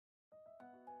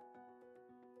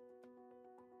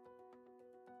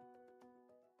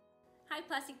Hi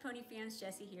Plastic Pony fans,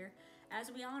 Jessie here. As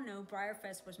we all know,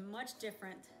 BreyerFest was much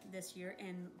different this year,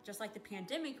 and just like the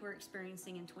pandemic we're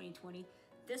experiencing in 2020,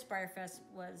 this BreyerFest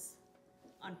was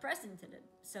unprecedented.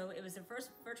 So it was the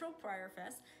first virtual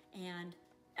BreyerFest, and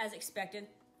as expected,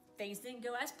 things didn't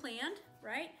go as planned,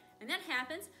 right? And that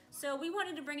happens. So we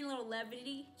wanted to bring a little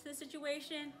levity to the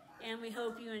situation, and we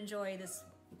hope you enjoy this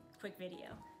quick video.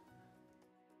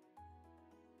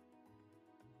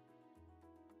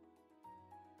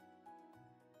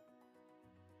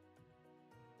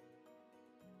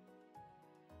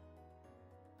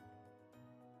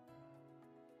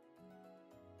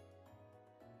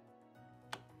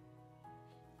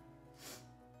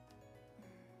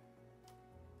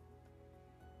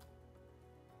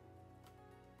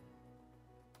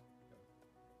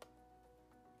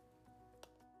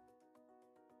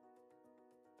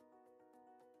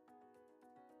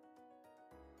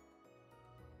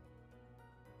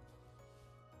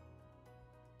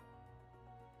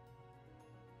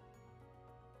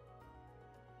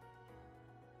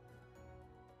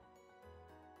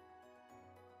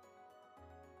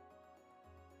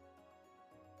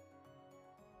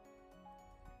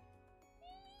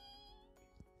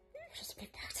 Just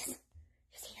big boxes.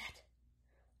 You see that?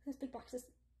 Those big boxes.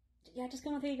 Yeah, just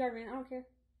come on through the yard, man. I don't care.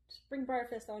 Just bring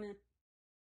BreyerFest on in.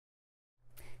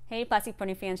 Hey, Plastic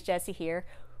Pony fans, Jessie here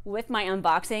with my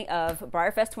unboxing of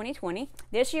BreyerFest 2020.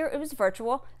 This year it was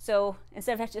virtual, so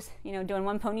instead of just doing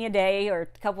one pony a day or a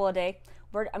couple a day,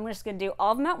 I'm just going to do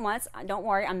all of them at once. Don't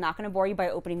worry, I'm not going to bore you by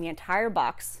opening the entire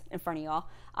box in front of y'all.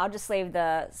 I'll just save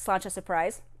the Slainte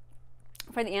Surprise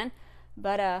for the end,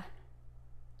 but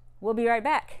we'll be right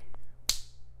back.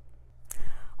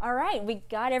 All right, we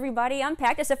got everybody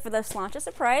unpacked except for the Slainte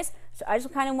Surprise. So I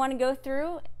just kind of want to go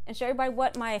through and show everybody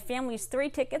what my family's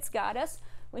 3 tickets got us.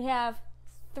 We have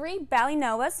 3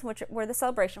 Ballynoas, which were the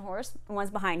celebration horse. The one's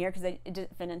behind here because it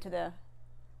didn't fit into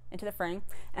the frame.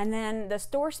 And then the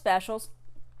store specials,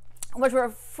 which were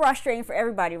frustrating for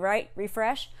everybody, right?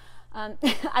 Refresh.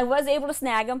 I was able to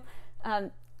snag them,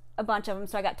 a bunch of them.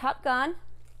 So I got Top Gun,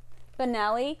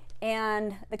 Benelli,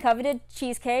 and the coveted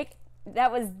Cheesecake.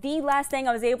 That was the last thing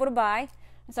I was able to buy,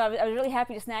 so I was really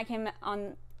happy to snag him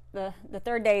on the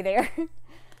 3rd day there.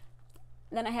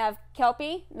 Then I have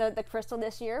Kelpie, the crystal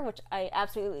this year, which I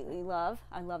absolutely love.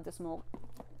 I love this mold.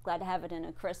 Glad to have it in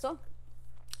a crystal.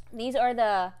 These are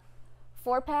the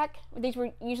 4-pack. These were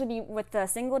usually be with the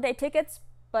single day tickets,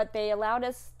 but they allowed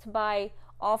us to buy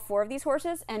all 4 of these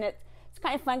horses, and it's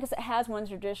kind of fun because it has one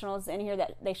traditionals in here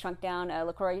that they shrunk down,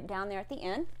 LaCroix down there at the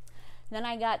end. Then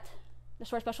I got the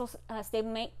short special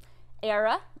Stablemate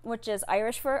Eire, which is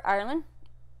Irish for Ireland.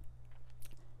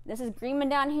 This is Greenman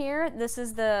down here. This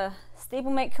is the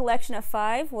Stablemate collection of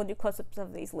 5. We'll do close-ups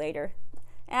of these later.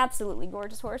 Absolutely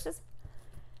gorgeous horses.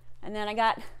 And then I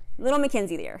got little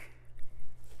McKensie there.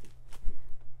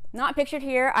 Not pictured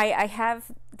here. I have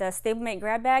the Stablemate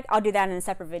grab bag. I'll do that in a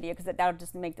separate video because that'll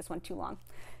just make this one too long.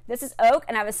 This is Oak,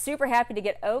 and I was super happy to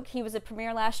get Oak. He was a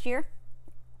premier last year.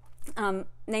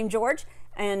 Named George,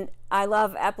 and I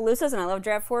love Appaloosas and I love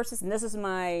draft horses, and this is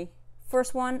my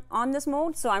first one on this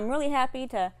mold, so I'm really happy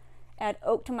to add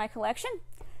Oak to my collection.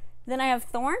 Then I have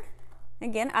Thorne.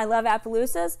 Again, I love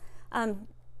Appaloosas.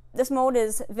 This mold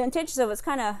is vintage, so it's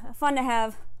kind of fun to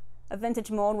have a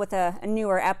vintage mold with a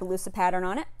newer Appaloosa pattern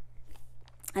on it.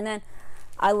 And then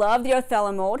I love the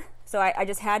Othello mold, so I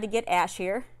just had to get Ash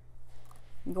here.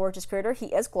 Gorgeous critter. He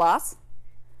is gloss.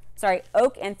 Sorry,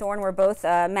 Oak and Thorne were both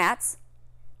mattes.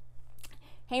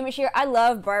 Hamish here. I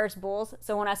love Breyer's bulls,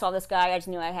 so when I saw this guy, I just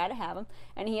knew I had to have him.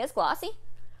 And he is glossy.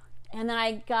 And then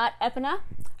I got Epona.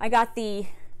 I got the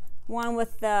one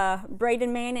with the braided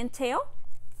mane and tail.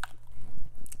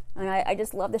 And I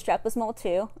just love the strapless mold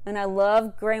too. And I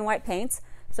love gray and white paints,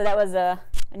 so that was a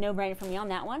no-brainer for me on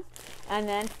that one. And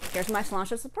then here's my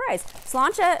Slainte Surprise.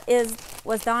 Slainte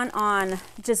was done on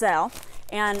Giselle,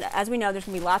 and as we know, there's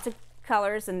going to be lots of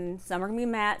colors, and some are gonna be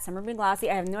matte, some are gonna be glossy.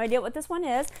 I have no idea what this one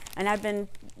is, and I've been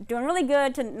doing really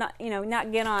good to not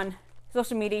get on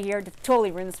social media here to totally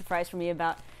ruin the surprise for me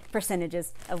about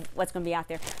percentages of what's gonna be out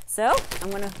there. So I'm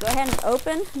gonna go ahead and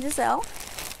open Giselle.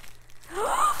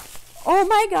 Oh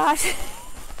my gosh,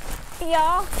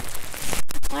 y'all!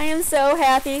 I am so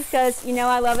happy because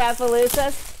I love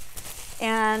Appaloosas,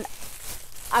 and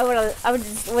I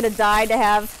would have died to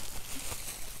have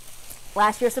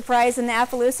last year's surprise in the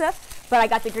Appaloosa. But I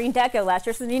got the green deco last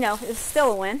year, so it's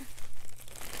still a win.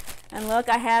 And look,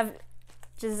 I have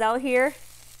Giselle here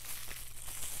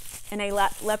in a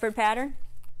leopard pattern.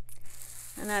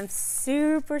 And I'm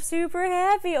super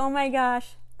happy. Oh my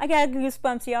gosh. I got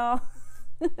goosebumps, y'all.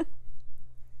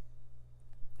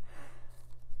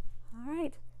 All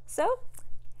right. So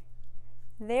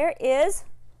there is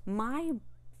my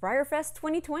BreyerFest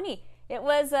 2020. It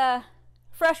was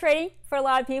frustrating for a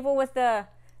lot of people with the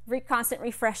constant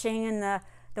refreshing and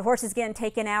the horses getting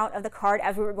taken out of the cart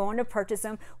as we were going to purchase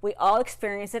them. We all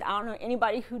experienced it. I don't know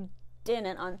anybody who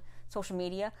didn't on social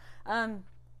media. Yeah,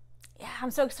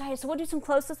 I'm so excited. So we'll do some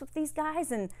close-ups with these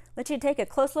guys and let you take a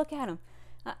close look at them.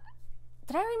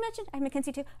 Did I already mention? I have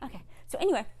McKensie too? Okay. So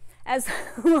anyway, as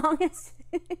long as...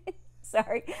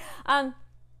 sorry. Yeah,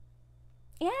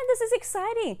 this is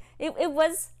exciting. It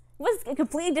was a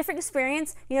completely different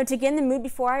experience. You know, to get in the mood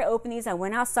before I open these, I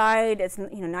went outside. It's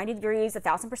 90 degrees,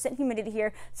 1,000% humidity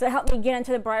here. So it helped me get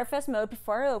into the BreyerFest mode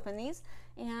before I open these.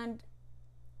 And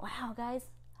wow, guys,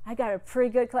 I got a pretty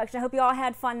good collection. I hope you all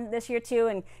had fun this year too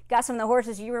and got some of the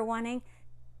horses you were wanting.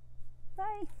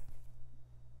 Bye.